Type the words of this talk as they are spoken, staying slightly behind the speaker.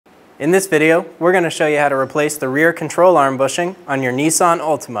In this video, we're going to show you how to replace the rear control arm bushing on your Nissan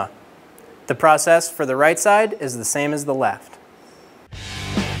Altima. The process for the right side is the same as the left.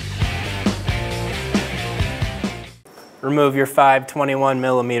 Remove your 5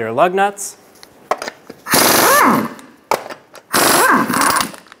 21mm lug nuts.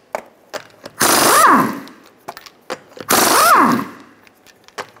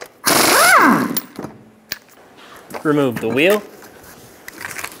 Remove the wheel.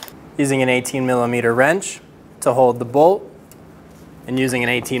 Using an 18mm wrench to hold the bolt and using an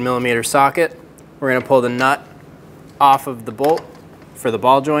 18mm socket, we're going to pull the nut off of the bolt for the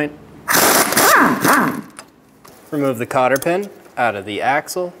ball joint. Remove the cotter pin out of the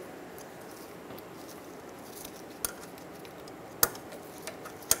axle.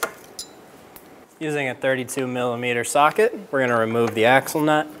 Using a 32mm socket, we're going to remove the axle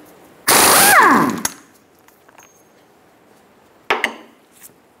nut.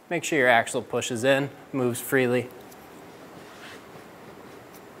 Make sure your axle pushes in, moves freely.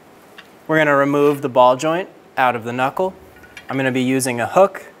 We're going to remove the ball joint out of the knuckle. I'm going to be using a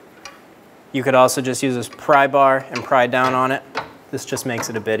hook. You could also just use a pry bar and pry down on it. This just makes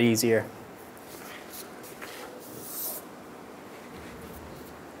it a bit easier.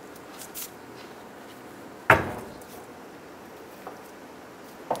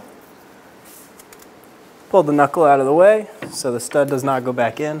 Pull the knuckle out of the way so the stud does not go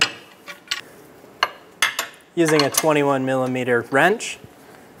back in. Using a 21mm wrench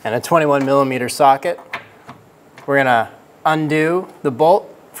and a 21mm socket, we're going to undo the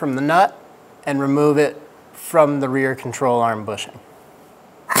bolt from the nut and remove it from the rear control arm bushing.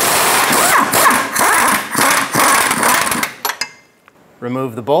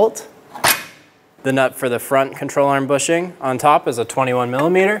 Remove the bolt. The nut for the front control arm bushing on top is a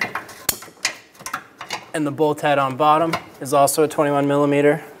 21mm. And the bolt head on bottom is also a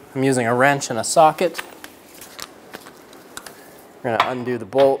 21mm. I'm using a wrench and a socket. We're going to undo the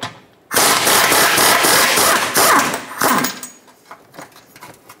bolt.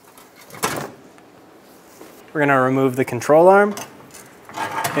 We're going to remove the control arm.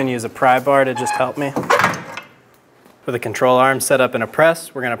 I'm going to use a pry bar to just help me. With the control arm set up in a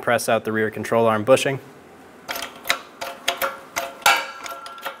press, we're going to press out the rear control arm bushing.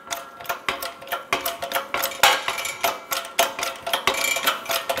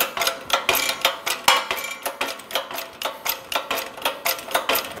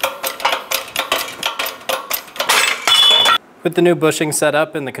 With the new bushing set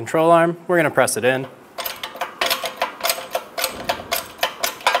up in the control arm, we're going to press it in.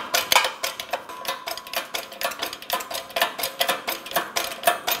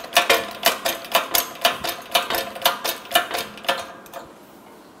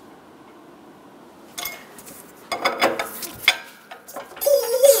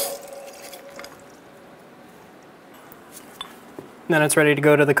 And then it's ready to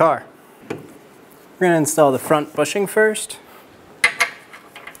go to the car. We're going to install the front bushing first.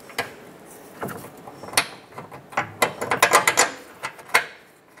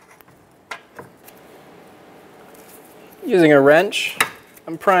 Using a wrench,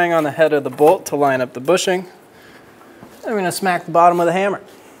 I'm prying on the head of the bolt to line up the bushing. I'm going to smack the bottom with a hammer.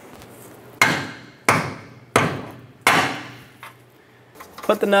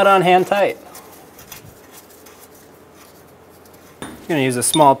 Put the nut on hand tight. I'm going to use a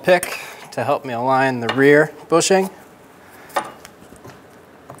small pick to help me align the rear bushing.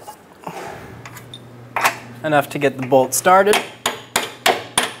 Enough to get the bolt started.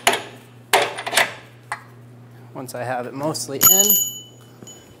 Once I have it mostly in,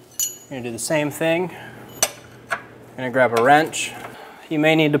 I'm going to do the same thing. I'm going to grab a wrench. You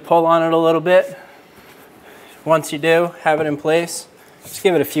may need to pull on it a little bit. Once you do, have it in place. Just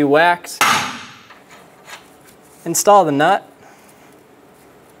give it a few whacks. Install the nut.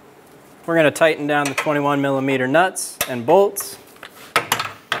 We're going to tighten down the 21mm nuts and bolts.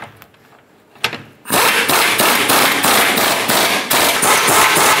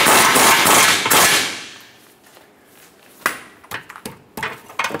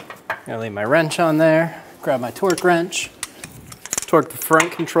 I'm going to leave my wrench on there, grab my torque wrench, torque the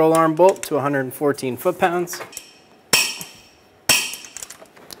front control arm bolt to 114 foot-pounds,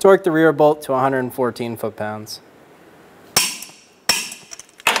 torque the rear bolt to 114 foot-pounds.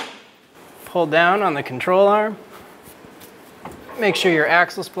 Pull down on the control arm, make sure your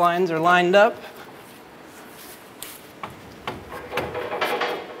axle splines are lined up.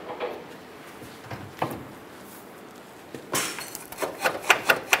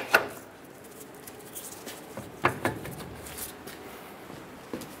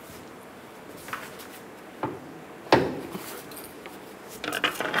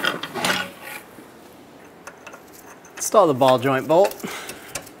 Install the ball joint bolt.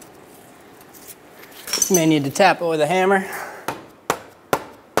 You may need to tap it with a hammer.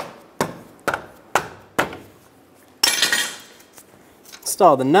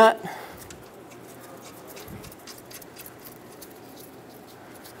 Install the nut.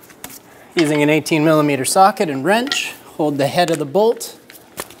 Using an 18mm socket and wrench, hold the head of the bolt,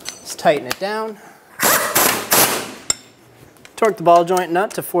 just tighten it down. Torque the ball joint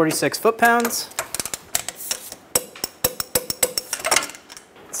nut to 46 foot-pounds.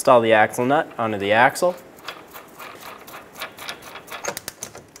 Install the axle nut onto the axle.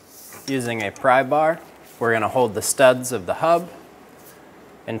 Using a pry bar, we're going to hold the studs of the hub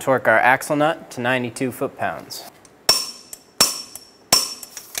and torque our axle nut to 92 foot-pounds.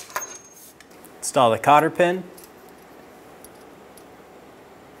 Install the cotter pin, and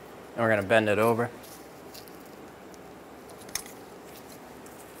we're going to bend it over.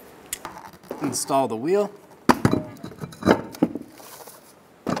 Install the wheel.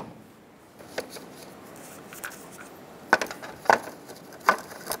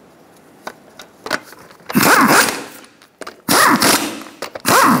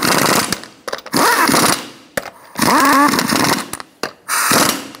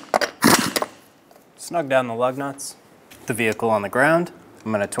 Snug down the lug nuts. Put the vehicle on the ground.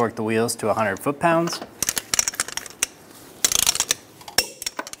 I'm going to torque the wheels to 100 foot-pounds.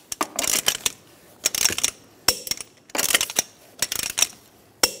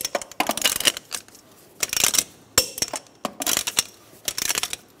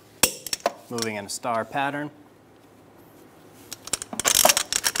 Moving in a star pattern.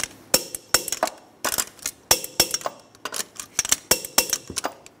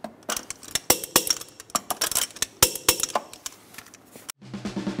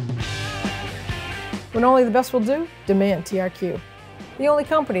 When only the best will do, demand TRQ. The only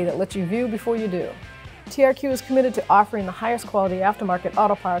company that lets you view before you do. TRQ is committed to offering the highest quality aftermarket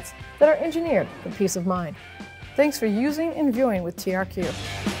auto parts that are engineered for peace of mind. Thanks for using and viewing with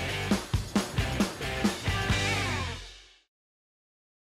TRQ.